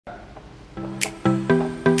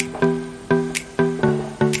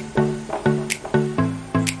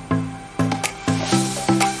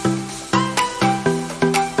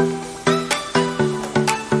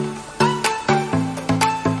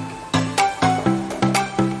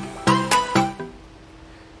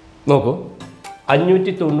നോക്കൂ,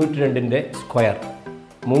 592ന്റെ സ്ക്വയർ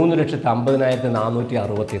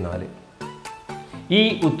 3,50,464. ഈ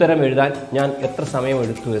ഉത്തരം എഴുതാൻ ഞാൻ എത്ര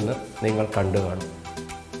സമയമെടുത്തു എന്ന് നിങ്ങൾ കണ്ടു കാണും.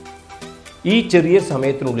 ഈ ചെറിയ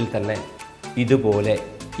സമയത്തിനുള്ളിൽ തന്നെ ഇതുപോലെ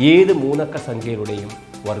ഏത് മൂന്നക്ക സംഖ്യകളുടെയും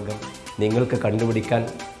വർഗം നിങ്ങൾക്ക് കണ്ടുപിടിക്കാൻ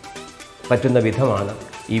പറ്റുന്ന വിധമാണ്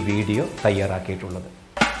ഈ വീഡിയോ തയ്യാറാക്കിയിട്ടുള്ളത്.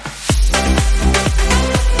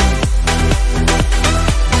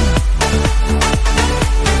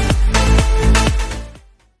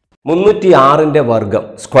 ന്റെ വർഗം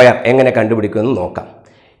സ്ക്വയർ എങ്ങനെ കണ്ടുപിടിക്കുമെന്ന് നോക്കാം.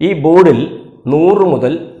 ഈ ബോർഡിൽ 100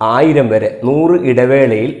 മുതൽ 1000 വരെ 100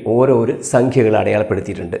 ഇടവേളയിൽ ഓരോരു സംഖ്യകൾ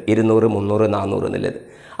അടയാളപ്പെടുത്തിയിട്ടുണ്ട്. 200, 300, 400 എന്നുള്ളത്.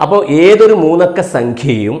 അപ്പോൾ ഏതൊരു മൂന്നക്ക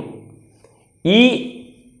സംഖ്യയും ഈ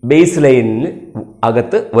ബേസ് ലൈനിന്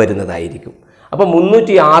അകത്ത് വരുന്നതായിരിക്കും. അപ്പോൾ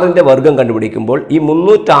 306ന്റെ വർഗം കണ്ടുപിടിക്കുമ്പോൾ ഈ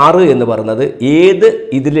 306 എന്ന് പറയുന്നത് ഏത്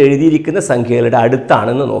ഇതിൽ എഴുതിയിരിക്കുന്ന സംഖ്യകളുടെ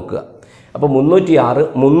അടുത്താണെന്ന് നോക്കുക. അപ്പോൾ 306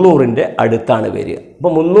 300ന്റെ അടുത്താണ് വരിക.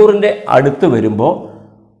 അപ്പോൾ 300ന്റെ അടുത്ത് വരുമ്പോൾ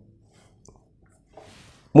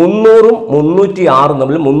 300ഉം 306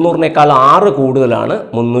 തമ്മിൽ 300നേക്കാൾ 6 കൂടുതലാണ്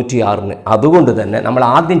 306ന്. അതുകൊണ്ട് തന്നെ നമ്മൾ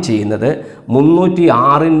ആദ്യം ചെയ്യുന്നത്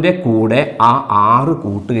 306ന്റെ കൂടെ ആ 6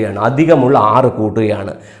 കൂട്ടുകയാണ്, അധികമുള്ള 6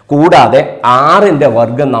 കൂട്ടുകയാണ്. കൂടാതെ 6ന്റെ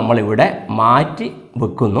വർഗം നമ്മളിവിടെ മാറ്റി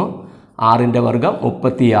വെക്കുന്നു. 6ന്റെ വർഗം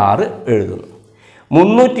 36 എഴുതുന്നു.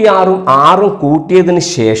 306ഉം 6ഉം കൂട്ടിയതിന്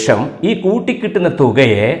ശേഷം ഈ കൂട്ടിക്കിട്ടുന്ന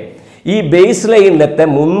തുകയെ ഈ ബേസ് ലൈനിലത്തെ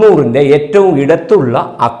 300ന്റെ ഏറ്റവും ഇടത്തുള്ള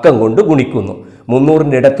അക്കം കൊണ്ട് ഗുണിക്കുന്നു.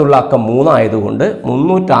 300ന്റെ ഇടത്തുള്ള അക്കം 3 ആയതുകൊണ്ട്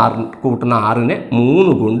 306 കൂട്ടുന്ന 6നെ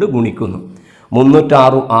 3 കൊണ്ട് ഗുണിക്കുന്നു.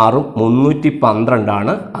 306ഉം 6ഉം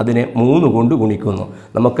 312 അതിനെ 3 കൊണ്ട് ഗുണിക്കുന്നു.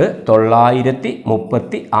 നമുക്ക്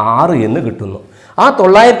 936 എന്ന് കിട്ടുന്നു. ആ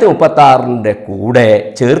 936ന്റെ കൂടെ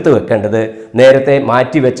ചേർത്ത് വെക്കേണ്ടത് നേരത്തെ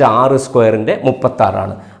മാറ്റിവെച്ച 6 സ്ക്വയറിൻ്റെ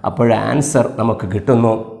 36. അപ്പോൾ ആൻസർ നമുക്ക്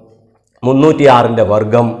കിട്ടുന്നു 306ന്റെ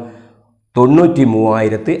വർഗം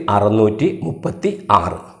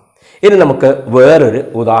 93,636. ഇനി നമുക്ക് വേറൊരു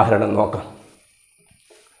ഉദാഹരണം നോക്കാം.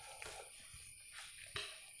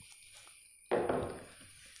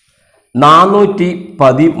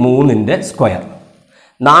 ന്റെ സ്ക്വയർ.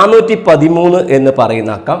 413 എന്ന്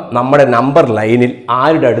പറയുന്ന അക്കം നമ്മുടെ നമ്പർ ലൈനിൽ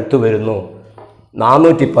ആരുടെ അടുത്ത് വരുന്നു?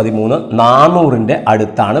 413 400ന്റെ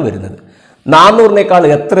അടുത്താണ് വരുന്നത്. 400നേക്കാൾ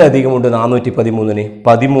എത്ര അധികമുണ്ട്? 413ന്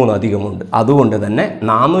 13 അധികമുണ്ട്. അതുകൊണ്ട് തന്നെ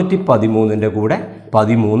 413ന്റെ കൂടെ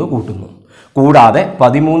 13 കൂട്ടുന്നു. കൂടാതെ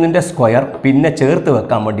 13ന്റെ സ്ക്വയർ പിന്നെ ചേർത്ത്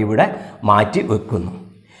വെക്കാൻ വേണ്ടി ഇവിടെ മാറ്റി വെക്കുന്നു.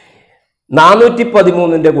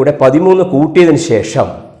 413ന്റെ കൂടെ 13 കൂട്ടിയതിന് ശേഷം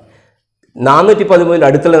 413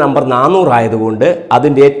 അടുത്തുള്ള നമ്പർ 400 ആയതുകൊണ്ട്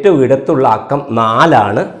അതിൻ്റെ ഏറ്റവും ഇടത്തുള്ള അക്കം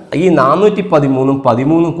 4ആണ്. ഈ 413ഉം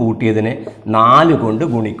 13ഉം കൂട്ടിയതിനെ 4 കൊണ്ട്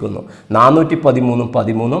ഗുണിക്കുന്നു. 413ഉം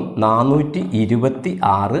 13ഉം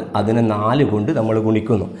 426, അതിനെ 4 കൊണ്ട് നമ്മൾ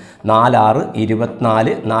ഗുണിക്കുന്നു. 4 6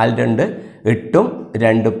 24, 4 2 8,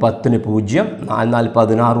 2 10 0, 4 4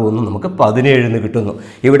 16 1 നമുക്ക് 17 കിട്ടുന്നു.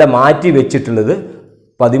 ഇവിടെ മാറ്റി വെച്ചിട്ടുള്ളത്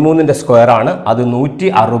 13ന്റെ സ്ക്വയറാണ്, അത്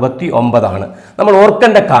 169 ആണ്. നമ്മൾ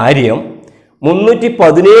ഓർക്കേണ്ട കാര്യം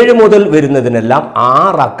 317 മുതൽ വരുന്നതിനെല്ലാം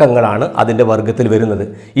 6 അക്കങ്ങളാണ് അതിൻ്റെ വർഗത്തിൽ വരുന്നത്.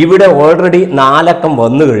 ഇവിടെ ഓൾറെഡി 4 അക്കം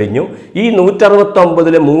വന്നു കഴിഞ്ഞു. ഈ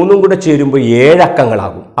 169ൽ 3ഉം കൂടെ ചേരുമ്പോൾ 7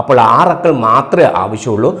 അക്കങ്ങളാകും. അപ്പോൾ 6 അക്കം മാത്രമേ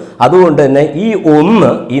ആവശ്യമുള്ളൂ. അതുകൊണ്ട് തന്നെ ഈ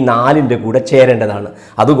 1 ഈ 4ന്റെ കൂടെ ചേരേണ്ടതാണ്.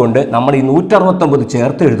 അതുകൊണ്ട് നമ്മൾ ഈ 169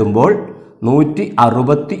 ചേർത്ത് എഴുതുമ്പോൾ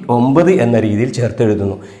 169 എന്ന രീതിയിൽ ചേർത്ത്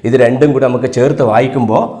എഴുതുന്നു. ഇത് രണ്ടും കൂടെ നമുക്ക് ചേർത്ത്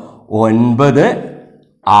വായിക്കുമ്പോൾ 9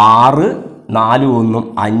 6 4 1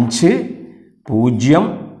 5 0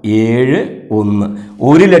 7 1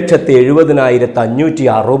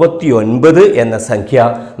 1,70,569 എന്ന സംഖ്യ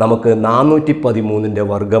നമുക്ക് 413ന്റെ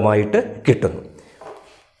വർഗമായിട്ട് കിട്ടുന്നു.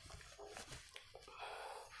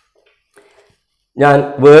 ഞാൻ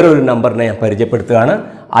വേറൊരു നമ്പറിനെ ഞാൻ പരിചയപ്പെടുത്തുകയാണ്.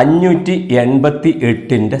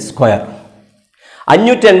 588ന്റെ സ്ക്വയർ.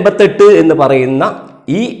 588 എന്ന് പറയുന്ന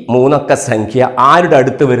ഈ മൂന്നക്ക സംഖ്യ ആരുടെ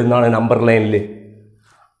അടുത്ത് വരുന്നതാണ് നമ്പർ ലൈനിൽ?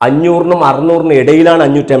 500നും 600നും ഇടയിലാണ്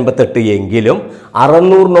 588 എങ്കിലും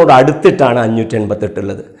 600നോട് അടുത്തിട്ടാണ് 588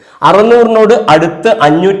 ഉള്ളത്. 600നോട് അടുത്ത്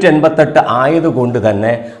 588 ആയതുകൊണ്ട്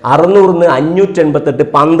തന്നെ 600ന് 588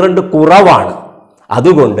 12 കുറവാണ്.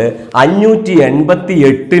 അതുകൊണ്ട്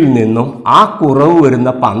 588ൽ നിന്നും ആ കുറവ് വരുന്ന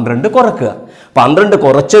 12 കുറയ്ക്കുക. 12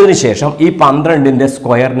 കുറച്ചതിന് ശേഷം ഈ 12ന്റെ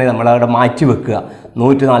സ്ക്വയറിനെ നമ്മളവിടെ മാറ്റി വെക്കുക.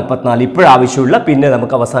 144 ഇപ്പോഴാവശ്യമുള്ള, പിന്നെ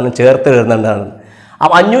നമുക്ക് അവസാനം ചേർത്ത് എഴുതേണ്ടതാണ്.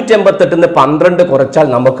 അപ്പോൾ 588ന് 12 കുറച്ചാൽ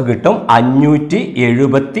നമുക്ക് കിട്ടും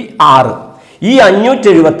 576. ഈ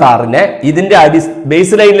 576നെ ഇതിൻ്റെ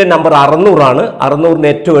ബേസ് ലൈനിലെ നമ്പർ 600 ആണ്. 600ന്റെ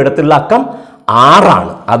ഏറ്റവും ഇടത്തുള്ള അക്കം 6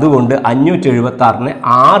 ആണ്. അതുകൊണ്ട് 576നെ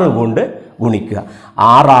 6 കൊണ്ട് ഗുണിക്കുക.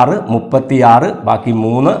 6 6 36, ബാക്കി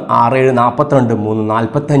 3, 6 7 42, 3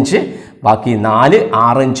 45, ബാക്കി 4,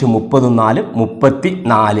 6 5 34,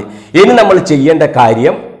 34. ഇനി നമ്മൾ ചെയ്യേണ്ട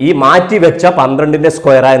കാര്യം ഈ മാറ്റി വെച്ച 12ന്റെ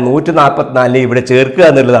സ്ക്വയറായ 144 ഇവിടെ ചേർക്കുക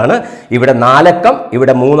എന്നുള്ളതാണ്. ഇവിടെ 4 അക്കം,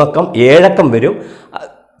 ഇവിടെ 3 അക്കം, 7 അക്കം വരും.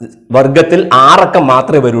 വർഗത്തിൽ 6 അക്കം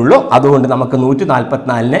മാത്രമേ വരുള്ളൂ. അതുകൊണ്ട് നമുക്ക്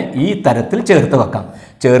 144നെ ഈ തരത്തിൽ ചേർത്ത് വെക്കാം.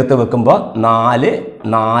 ചേർത്ത് വെക്കുമ്പോൾ 4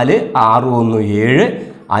 4 6 1 7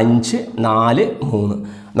 5 4 3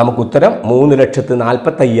 നമുക്ക് ഉത്തരം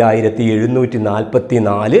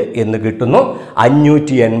 3,45,744 എന്ന് കിട്ടുന്നു.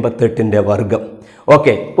 588ന്റെ വർഗം.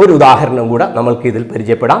 ഓക്കെ, ഒരു ഉദാഹരണം കൂടെ നമ്മൾക്ക് ഇതിൽ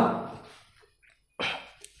പരിചയപ്പെടാം.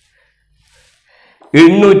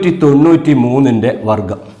 893ന്റെ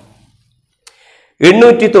വർഗം.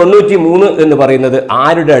 893 എന്ന് പറയുന്നത്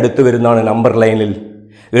ആരുടെ അടുത്ത് വരുന്നതാണ്? നമ്പർ ലൈനിൽ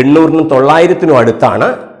 800നും 900നും അടുത്താണ്,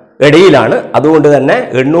 ഇടയിലാണ്. അതുകൊണ്ട് തന്നെ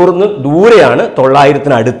 800ന് ദൂരെയാണ്,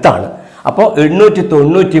 900ന് അടുത്താണ്. അപ്പോൾ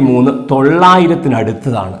 893 900ന്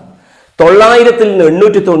അടുത്തതാണ്. 900ൽ നിന്ന്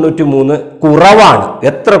 893 കുറവാണ്.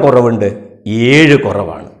 എത്ര കുറവുണ്ട്? 7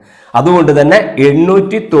 കുറവാണ്. അതുകൊണ്ട് തന്നെ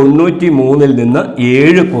 893ൽ നിന്ന്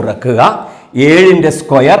 7 കുറക്കുക. 7ന്റെ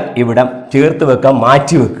സ്ക്വയർ ഇവിടെ ചേർത്ത് വെക്കുക,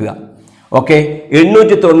 മാറ്റി വെക്കുക. ഓക്കെ,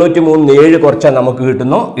 893 7 കുറച്ചാൽ നമുക്ക്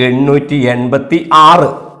കിട്ടുന്നു 886.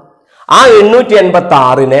 ആ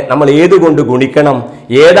 886നെ നമ്മൾ ഏതുകൊണ്ട് ഗുണിക്കണം?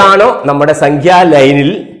 ഏതാണോ നമ്മുടെ സംഖ്യാ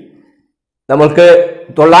ലൈനിൽ നമ്മൾക്ക്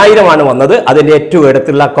 900 ആണ് വന്നത്, അതിൻ്റെ ഏറ്റവും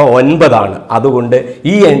ഇടത്തുള്ള അക്കം 9 ആണ്. അതുകൊണ്ട്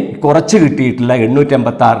ഈ കുറച്ച് കിട്ടിയിട്ടുള്ള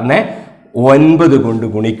 886നെ 9 കൊണ്ട്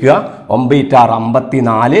ഗുണിക്കുക. 9 6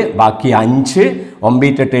 54, ബാക്കി 5, 9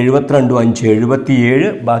 8 72, 5 77,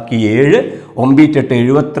 ബാക്കി 7, 9 8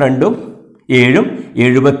 72 7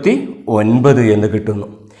 79 എന്ന് കിട്ടുന്നു.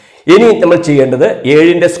 ഇനി നമ്മൾ ചെയ്യേണ്ടത്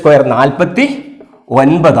 7ന്റെ സ്ക്വയർ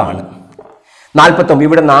 49 ആണ്. 49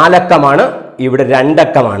 ഇവിടെ 4 അക്കമാണ്, ഇവിടെ 2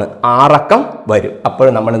 അക്കമാണ്, 6 അക്കം വരും. അപ്പോൾ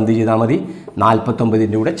നമ്മൾ എന്ത് ചെയ്താൽ മതി?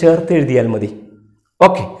 49ന്റെ കൂടെ ചേർത്ത് എഴുതിയാൽ മതി.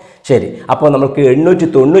 ഓക്കെ, ശരി. അപ്പോൾ നമുക്ക്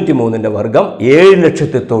 893ന്റെ വർഗം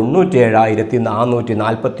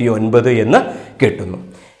 7,97,449 എന്ന് കിട്ടുന്നു.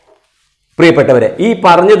 പ്രിയപ്പെട്ടവരെ, ഈ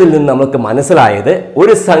പറഞ്ഞതിൽ നിന്ന് നമുക്ക് മനസ്സിലായത്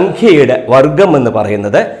ഒരു സംഖ്യയുടെ വർഗം എന്ന്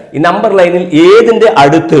പറയുന്നത് ഈ നമ്പർ ലൈനിൽ ഏതിൻ്റെ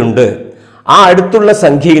അടുത്തുണ്ട്, ആ അടുത്തുള്ള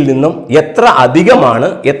സംഖ്യയിൽ നിന്നും എത്ര അധികമാണ്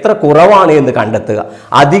എത്ര കുറവാണ് എന്ന് കണ്ടെത്തുക.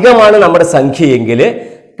 അധികമാണ് നമ്മുടെ സംഖ്യയെങ്കിൽ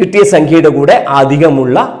കിട്ടിയ സംഖ്യയുടെ കൂടെ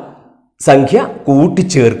അധികമുള്ള സംഖ്യ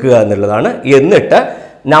കൂട്ടിച്ചേർക്കുക എന്നുള്ളതാണ്. എന്നിട്ട്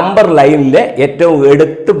നമ്പർ ലൈനിലെ ഏറ്റവും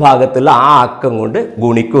എടുത്ത ഭാഗത്തുള്ള ആ അക്കം കൊണ്ട്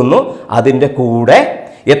ഗുണിക്കുന്നു. അതിൻ്റെ കൂടെ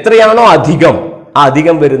എത്രയാണോ അധികം, ആ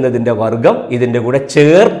അധികം വരുന്നതിൻ്റെ വർഗം ഇതിൻ്റെ കൂടെ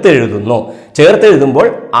ചേർത്തെഴുതുന്നു. ചേർത്തെഴുതുമ്പോൾ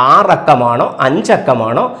 6 അക്കമാണോ 5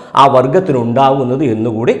 അക്കമാണോ ആ വർഗത്തിനുണ്ടാവുന്നത്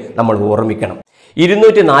എന്നുകൂടി നമ്മൾ ഓർമ്മിക്കണം.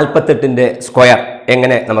 248ന്റെ സ്ക്വയർ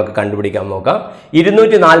എങ്ങനെ നമുക്ക് കണ്ടുപിടിക്കാൻ നോക്കാം.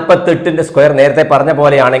 248ന്റെ സ്ക്വയർ നേരത്തെ പറഞ്ഞ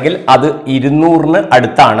പോലെയാണെങ്കിൽ അത് 200ന്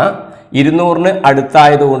അടുത്താണ്. 200ന്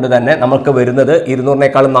അടുത്തായതുകൊണ്ട് തന്നെ നമുക്ക് വരുന്നത്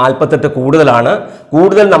 200നേക്കാളും 48 കൂടുതലാണ്.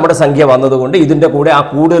 കൂടുതൽ നമ്മുടെ സംഖ്യ വന്നതുകൊണ്ട് ഇതിൻ്റെ കൂടെ ആ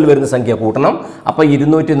കൂടുതൽ വരുന്ന സംഖ്യ കൂട്ടണം. അപ്പോൾ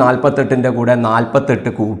 248ന്റെ കൂടെ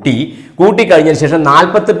 48 കൂട്ടിക്കഴിഞ്ഞതിന് ശേഷം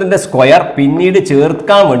 48ന്റെ സ്ക്വയർ പിന്നീട്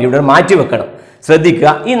ചേർക്കാൻ വേണ്ടി ഇവിടെ മാറ്റി വെക്കണം. ശ്രദ്ധിക്കുക,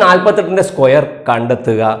 ഈ 48ന്റെ സ്ക്വയർ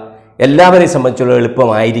കണ്ടെത്തുക എല്ലാവരെയും സംബന്ധിച്ചുള്ള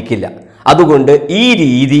എളുപ്പമായിരിക്കില്ല. അതുകൊണ്ട് ഈ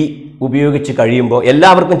രീതി ഉപയോഗിച്ച് കഴിയുമ്പോൾ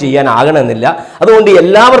എല്ലാവർക്കും ചെയ്യാനാകണമെന്നില്ല. അതുകൊണ്ട്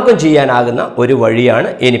എല്ലാവർക്കും ചെയ്യാനാകുന്ന ഒരു വഴിയാണ്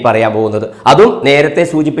ഇനി പറയാൻ പോകുന്നത്. അതും നേരത്തെ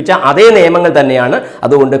സൂചിപ്പിച്ച അതേ നിയമങ്ങൾ തന്നെയാണ്.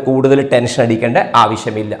 അതുകൊണ്ട് കൂടുതൽ ടെൻഷൻ അടിക്കേണ്ട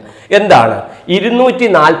ആവശ്യമില്ല. എന്താണ്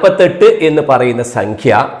 248 എന്ന് പറയുന്ന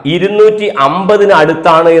സംഖ്യ 250ന്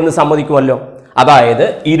അടുത്താണ് എന്ന് സമ്മതിക്കുമല്ലോ. അതായത്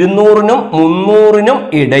 200നും 300നും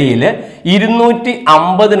ഇടയിൽ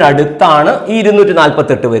 250നടുത്താണ് ഈ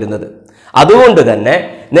 248 വരുന്നത്. അതുകൊണ്ട് തന്നെ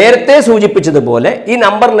നേരത്തെ സൂചിപ്പിച്ചതുപോലെ ഈ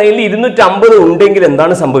നമ്പർ ലൈനിൽ 250 ഉണ്ടെങ്കിൽ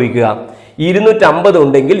എന്താണ് സംഭവിക്കുക? 250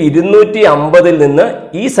 ഉണ്ടെങ്കിൽ 250ൽ നിന്ന്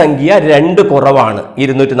ഈ സംഖ്യ 2 കുറവാണ്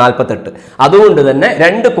 248. അതുകൊണ്ട് തന്നെ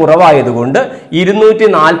 2 കുറവായതുകൊണ്ട്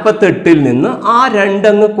 248ൽ നിന്ന് ആ 2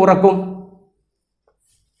 അങ്ങ് കുറക്കും.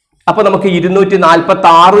 അപ്പൊ നമുക്ക്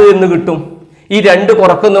 246 എന്ന് കിട്ടും. ഈ 2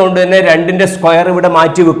 കുറക്കുന്നതുകൊണ്ട് തന്നെ 2ന്റെ സ്ക്വയർ ഇവിടെ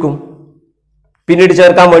മാറ്റി വെക്കും പിന്നീട്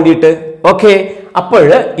ചേർക്കാൻ വേണ്ടിയിട്ട്. ഓക്കെ, അപ്പോൾ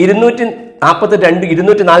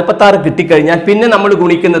 246 കിട്ടിക്കഴിഞ്ഞാൽ പിന്നെ നമ്മൾ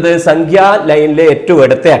ഗുണിക്കുന്നത് സംഖ്യാ ലൈനിലെ ഏറ്റവും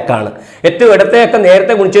ഇടത്തെ അക്കാണ്. ഏറ്റവും ഇടത്തെ അക്കം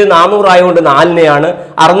നേരത്തെ ഗുണിച്ചത് 400 ആയതുകൊണ്ട് 4നെയാണ്,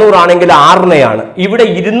 600 ആണെങ്കിൽ 6നെയാണ്. ഇവിടെ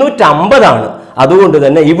 250 ആണ്. അതുകൊണ്ട്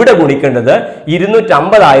തന്നെ ഇവിടെ ഗുണിക്കേണ്ടത്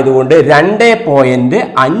 250 ആയതുകൊണ്ട്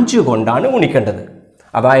 2.5 കൊണ്ടാണ് ഗുണിക്കേണ്ടത്.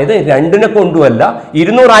 അതായത് 2നെ കൊണ്ടുമല്ല.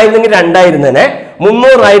 200 ആയിരുന്നെങ്കിൽ 2 ആയിരുന്നേനെ,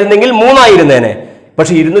 300 ആയിരുന്നെങ്കിൽ 3 ആയിരുന്നേനെ.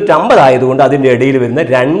 പക്ഷേ 250 ആയതുകൊണ്ട് അതിൻ്റെ ഇടയിൽ വരുന്ന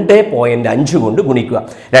 2.5 കൊണ്ട് ഗുണിക്കുക.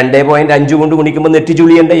 2.5 കൊണ്ട് ഗുണിക്കുമ്പോൾ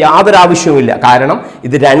നെറ്റിച്ചുളിയേണ്ട യാതൊരു ആവശ്യവുമില്ല. കാരണം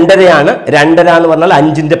ഇത് 2.5 എന്ന് പറഞ്ഞാൽ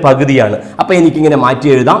 5ന്റെ പകുതിയാണ്. അപ്പം എനിക്കിങ്ങനെ മാറ്റി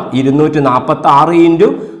എഴുതാം. 246 ഇൻറ്റു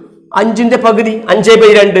 5ന്റെ പകുതി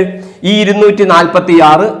 5/2. ഈ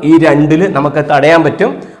 246 ഈ 2ൽ നമുക്ക് തടയാൻ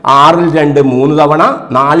പറ്റും. 6ൽ 2 3 തവണ,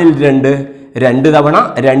 4ൽ 2 2 തവണ,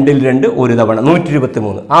 2ൽ 2 1 തവണ,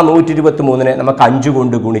 123. ആ 123നെ നമുക്ക് 5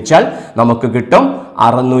 കൊണ്ട് ഗുണിച്ചാൽ നമുക്ക് കിട്ടും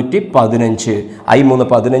 615. I3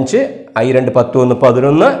 15, I2 10 1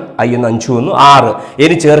 11, I1 5 1 6.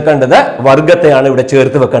 ഇനി ചേർക്കേണ്ടത് വർഗത്തെയാണ് ഇവിടെ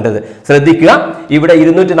ചേർത്ത് വെക്കേണ്ടത്. ശ്രദ്ധിക്കുക, ഇവിടെ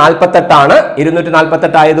 248 ആണ്.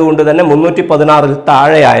 248 ആയതുകൊണ്ട് തന്നെ 316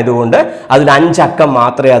 താഴെ ആയതുകൊണ്ട് അതിൽ 5 അക്കം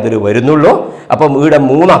മാത്രമേ അതിൽ വരുന്നുള്ളൂ. അപ്പം ഇവിടെ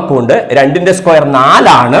 3 അക്കമുണ്ട്. 2ന്റെ സ്ക്വയർ 4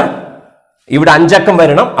 ആണ്. ഇവിടെ 5 അക്കം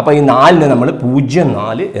വരണം. അപ്പോൾ ഈ 4നെ നമ്മൾ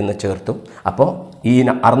 0.4 എന്ന് ചേർത്തും. അപ്പോൾ ഈ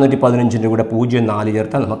 615ൻ്റെ കൂടെ 0.4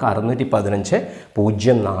 ചേർത്താൽ നമുക്ക് 615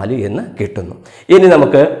 0.4 എന്ന് കിട്ടുന്നു. ഇനി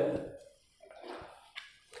നമുക്ക്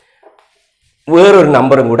വേറൊരു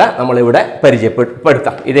നമ്പറും കൂടെ നമ്മളിവിടെ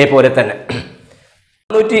പരിചയപ്പെടുത്താം. ഇതേപോലെ തന്നെ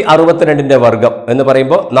 462ന്റെ വർഗം എന്ന്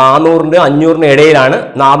പറയുമ്പോൾ 400ന് 500ന് ഇടയിലാണ്.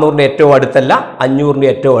 400ന് ഏറ്റവും അടുത്തല്ല, 500ന്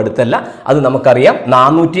ഏറ്റവും അടുത്തല്ല. അത് നമുക്കറിയാം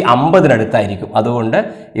 450-നടുത്തായിരിക്കും. അതുകൊണ്ട്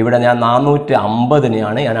ഇവിടെ ഞാൻ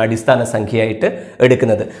 450നെയാണ് ഞാൻ അടിസ്ഥാന സംഖ്യയായിട്ട്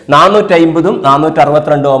എടുക്കുന്നത്. 450ഉം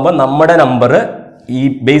 462 ആകുമ്പോൾ നമ്മുടെ നമ്പർ ഈ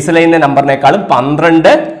ബേസ് ലൈനിന്റെ നമ്പറിനേക്കാളും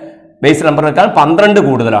 12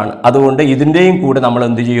 കൂടുതലാണ്. അതുകൊണ്ട് ഇതിൻ്റെയും കൂടെ നമ്മൾ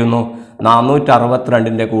എന്ത് ചെയ്യുന്നു?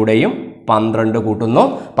 462ന്റെ കൂടെയും 12 കൂട്ടുന്നു.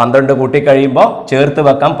 12 കൂട്ടിക്കഴിയുമ്പോൾ ചേർത്ത്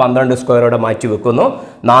വെക്കാം. 12 സ്ക്വയറോടെ മാറ്റി വെക്കുന്നു.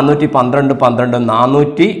 412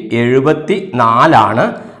 474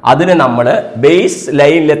 അതിന് നമ്മൾ ബേസ്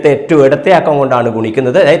ലൈനിലത്തെ ഏറ്റവും ഇടത്തെ അക്കം കൊണ്ടാണ്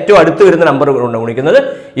ഗുണിക്കുന്നത്. ഏറ്റവും അടുത്ത് വരുന്ന നമ്പർ കൊണ്ട് ഗുണിക്കുന്നത്.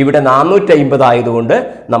 ഇവിടെ 450 ആയതുകൊണ്ട്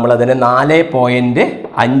നമ്മൾ അതിനെ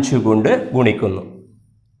 4.5 കൊണ്ട് ഗുണിക്കുന്നു.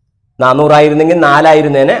 400 ആയിരുന്നെങ്കിൽ 4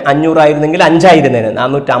 ആയിരുന്നേനെ, 500 ആയിരുന്നെങ്കിൽ 5 ആയിരുന്നേനെ.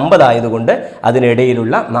 450 ആയതുകൊണ്ട്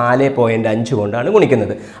അതിനിടയിലുള്ള 4.5 കൊണ്ടാണ്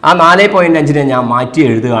ഗുണിക്കുന്നത്. ആ 4.5നെ ഞാൻ മാറ്റി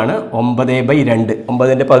എഴുതുകയാണ്. 9/2,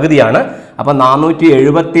 9ന്റെ പകുതിയാണ്. അപ്പം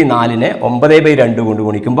 474നെ 9/2 കൊണ്ട്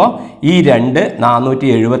ഗുണിക്കുമ്പോൾ ഈ 2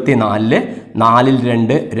 474, 4ൽ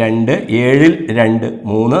 2 2, 7ൽ 2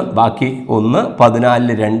 3, ബാക്കി 1,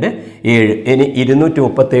 14ൽ 2 7. ഇനി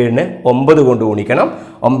 237നെ 9 കൊണ്ട് ഗുണിക്കണം.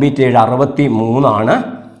 9 7 63 ആണ്.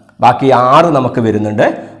 ബാക്കി 6 നമുക്ക് വരുന്നുണ്ട്.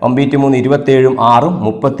 9 3 27ഉം 6ഉം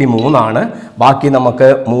 33 ബാക്കി നമുക്ക്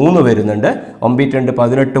 3 വരുന്നുണ്ട്. 9 2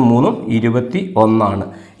 18 3ഉം 21.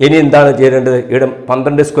 ഇനി എന്താണ് ചെയ്യേണ്ടത്? ഇവിടെ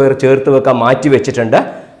 12 സ്ക്വയർ ചേർത്ത് വെക്കാൻ മാറ്റി വെച്ചിട്ടുണ്ട്.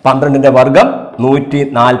 12ന്റെ വർഗം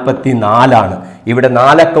 144. ഇവിടെ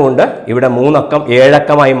 4 അക്കമുണ്ട്. ഇവിടെ 3 അക്കം 7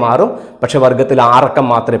 അക്കമായി മാറും. പക്ഷെ വർഗത്തിൽ 6 അക്കം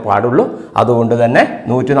മാത്രമേ പാടുള്ളൂ. അതുകൊണ്ട് തന്നെ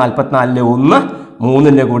 144ലെ 1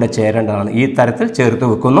 3ന്റെ കൂടെ ചേരേണ്ടതാണ്. ഈ തരത്തിൽ ചേർത്ത്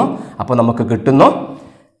വെക്കുന്നു. അപ്പോൾ നമുക്ക് കിട്ടുന്നു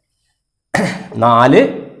 4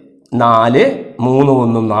 4 3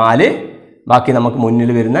 1 4. ബാക്കി നമുക്ക് മുന്നിൽ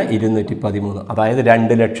വരുന്ന 213. അതായത്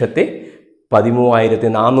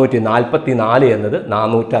 2,13,444 എന്നത്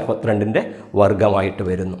 462ന്റെ വർഗമായിട്ട്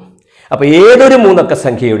വരുന്നു. അപ്പോൾ ഏതൊരു 3 അക്ക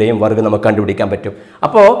സംഖ്യയുടെയും വർഗം നമുക്ക് കണ്ടുപിടിക്കാൻ പറ്റും.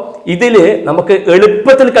 അപ്പോൾ ഇതിൽ നമുക്ക്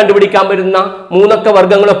എളുപ്പത്തിൽ കണ്ടുപിടിക്കാൻ പറ്റുന്ന 3 അക്ക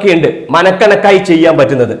വർഗങ്ങളൊക്കെ ഉണ്ട്, മനക്കണക്കായി ചെയ്യാൻ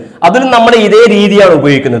പറ്റുന്നത്. അതിലും നമ്മൾ ഇതേ രീതിയാണ്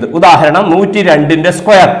ഉപയോഗിക്കുന്നത്. ഉദാഹരണം 102ന്റെ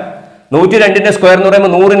സ്ക്വയർ. 102ന്റെ സ്ക്വയർ എന്ന്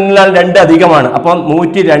പറയുമ്പോൾ 100നാൽ 2 അധികമാണ്. അപ്പം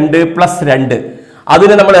 102 + 2.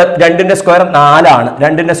 അതിന് നമ്മൾ 2ന്റെ സ്ക്വയർ 4 ആണ്.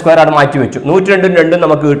 2ന്റെ സ്ക്വയർ ആണ് മാറ്റി വെച്ചു. 102 2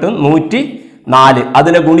 നമുക്ക് കിട്ടും 104.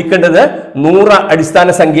 അതിനെ ഗുണിക്കേണ്ടത് 100 അടിസ്ഥാന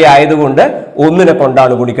സംഖ്യ ആയതുകൊണ്ട് 1നെ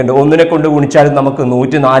കൊണ്ടാണ് ഗുണിക്കേണ്ടത്. 1നെ കൊണ്ട് ഗുണിച്ചാലും നമുക്ക്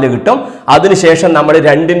 104 കിട്ടും. അതിനുശേഷം നമ്മൾ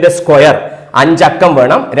 2ന്റെ സ്ക്വയർ 5 അക്കം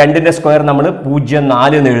വേണം. 2ന്റെ സ്ക്വയർ നമ്മൾ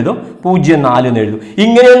 0.4 എന്ന് എഴുതും, 0.4 എന്ന് എഴുതും.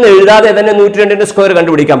 ഇങ്ങനെയൊന്നും എഴുതാതെ തന്നെ 102ന്റെ സ്ക്വയർ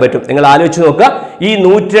കണ്ടുപിടിക്കാൻ പറ്റും. നിങ്ങൾ ആലോചിച്ച് നോക്കുക. ഈ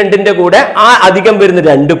 102ന്റെ കൂടെ ആ അധികം വരുന്ന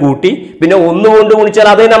 2 കൂട്ടി പിന്നെ 1 കൊണ്ട് ഗുണിച്ചാൽ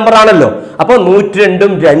അതേ നമ്പർ ആണല്ലോ. അപ്പോൾ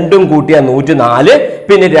 102ഉം 2ഉം കൂട്ടിയാൽ 104.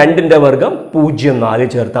 പിന്നെ 2ന്റെ വർഗം 0.4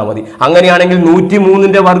 ചേർത്താൽ മതി. അങ്ങനെയാണെങ്കിൽ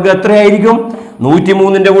 103ന്റെ വർഗം എത്രയായിരിക്കും?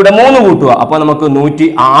 103ന്റെ കൂടെ 3 കൂട്ടുക. അപ്പോൾ നമുക്ക്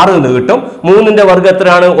 106 എന്ന് കിട്ടും. 3ന്റെ വർഗം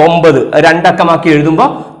എത്രയാണ്? 9. 2 അക്കമാക്കി എഴുതുമ്പോൾ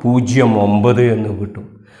 0.9 എന്ന് കിട്ടും.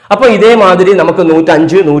 അപ്പോൾ ഇതേമാതിരി നമുക്ക്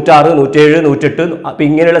 105, 106, 107, 108 അപ്പം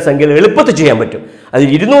ഇങ്ങനെയുള്ള സംഖ്യകൾ എളുപ്പത്തിൽ ചെയ്യാൻ പറ്റും. അത്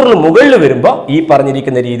 200ന് മുകളിൽ വരുമ്പോൾ ഈ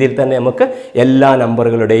പറഞ്ഞിരിക്കുന്ന രീതിയിൽ തന്നെ നമുക്ക് എല്ലാ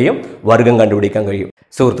നമ്പറുകളുടെയും വർഗം കണ്ടുപിടിക്കാൻ കഴിയും.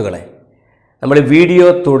 സുഹൃത്തുക്കളെ, നമ്മൾ വീഡിയോ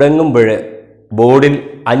തുടങ്ങുമ്പോൾ ബോർഡിൽ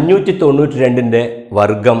 592ന്റെ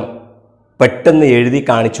വർഗം പെട്ടെന്ന് എഴുതി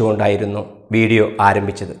കാണിച്ചുകൊണ്ടായിരുന്നു വീഡിയോ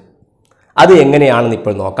ആരംഭിച്ചത്. അത് എങ്ങനെയാണെന്ന്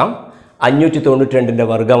ഇപ്പോൾ നോക്കാം. 592ന്റെ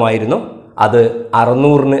വർഗമായിരുന്നു. അത്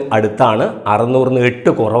 600ന് അടുത്താണ്. 600ന് 8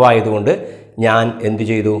 കുറവായതുകൊണ്ട് ഞാൻ എന്ത്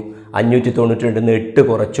ചെയ്തു? 592ന് 8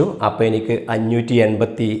 കുറച്ചു. അപ്പോൾ എനിക്ക്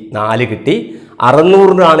 584 കിട്ടി.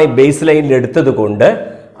 600നാണ് ബേസ് ലൈനിൽ എടുത്തത് കൊണ്ട്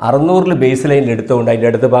 600 ബേസ് ലൈനിൽ എടുത്തുകൊണ്ട് അതിൻ്റെ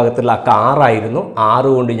അടുത്ത ഭാഗത്തുള്ള അക്ക 6 ആയിരുന്നു.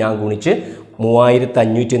 6 കൊണ്ട് ഞാൻ ഗുണിച്ച്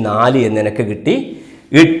 3504 എന്ന് എനിക്ക് കിട്ടി.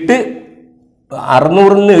 8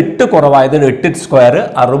 600 8 കുറവായതിന് 8 സ്ക്വയർ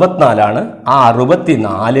 64 ആ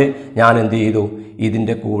 64 ഞാൻ എന്ത് ചെയ്തു,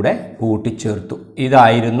 ഇതിൻ്റെ കൂടെ കൂട്ടിച്ചേർത്തു.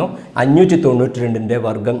 ഇതായിരുന്നു 592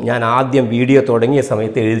 വർഗം ഞാൻ ആദ്യം വീഡിയോ തുടങ്ങിയ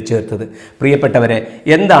സമയത്ത് എഴുതി ചേർത്തത്. പ്രിയപ്പെട്ടവരെ,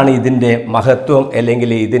 എന്താണ് ഇതിൻ്റെ മഹത്വം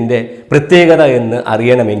അല്ലെങ്കിൽ ഇതിൻ്റെ പ്രത്യേകത എന്ന്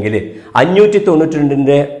അറിയണമെങ്കിൽ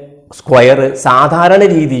 592 സ്ക്വയർ സാധാരണ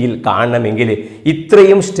രീതിയിൽ കാണണമെങ്കിൽ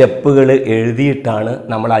ഇത്രയും സ്റ്റെപ്പുകൾ എഴുതിയിട്ടാണ്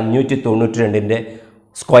നമ്മൾ 592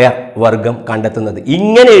 സ്ക്വയർ വർഗം കണ്ടെത്തുന്നത്.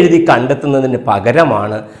 ഇങ്ങനെ എഴുതി കണ്ടെത്തുന്നതിന്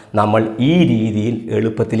പകരമാണ് നമ്മൾ ഈ രീതിയിൽ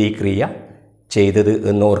എളുപ്പത്തിൽ ഈ ക്രിയ ചെയ്തത്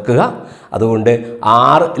എന്ന് ഓർക്കുക. അതുകൊണ്ട്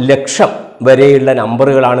 6 ലക്ഷം വരെയുള്ള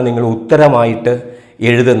നമ്പറുകളാണ് നിങ്ങൾ ഉത്തരമായിട്ട്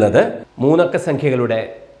എഴുതുന്നത്. 3 അക്ക സംഖ്യകളുടെ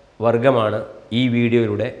വർഗമാണ് ഈ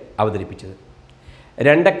വീഡിയോയിലൂടെ അവതരിപ്പിച്ചത്.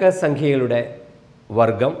 2 അക്ക സംഖ്യകളുടെ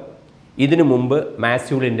വർഗം ഇതിനു മുമ്പ്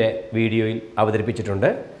മാത്സ്യൂളിൻ്റെ വീഡിയോയിൽ അവതരിപ്പിച്ചിട്ടുണ്ട്.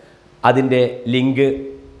 അതിൻ്റെ ലിങ്ക്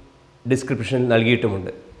ഡിസ്ക്രിപ്ഷനിൽ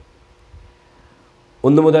നൽകിയിട്ടുമുണ്ട്.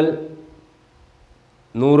 1 മുതൽ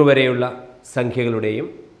 100 വരെയുള്ള സംഖ്യകളുടെയും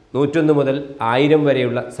 101 മുതൽ 1000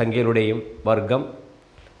 വരെയുള്ള സംഖ്യകളുടെയും വർഗം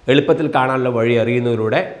എളുപ്പത്തിൽ കാണാനുള്ള വഴി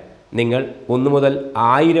അറിയുന്നതിലൂടെ നിങ്ങൾ 1 മുതൽ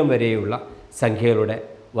 1000 വരെയുള്ള സംഖ്യകളുടെ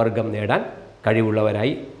വർഗം നേടാൻ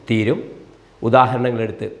കഴിവുള്ളവരായി തീരും.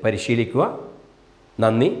 ഉദാഹരണങ്ങളെടുത്ത് പരിശീലിക്കുക.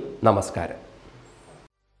 നന്ദി, നമസ്കാരം.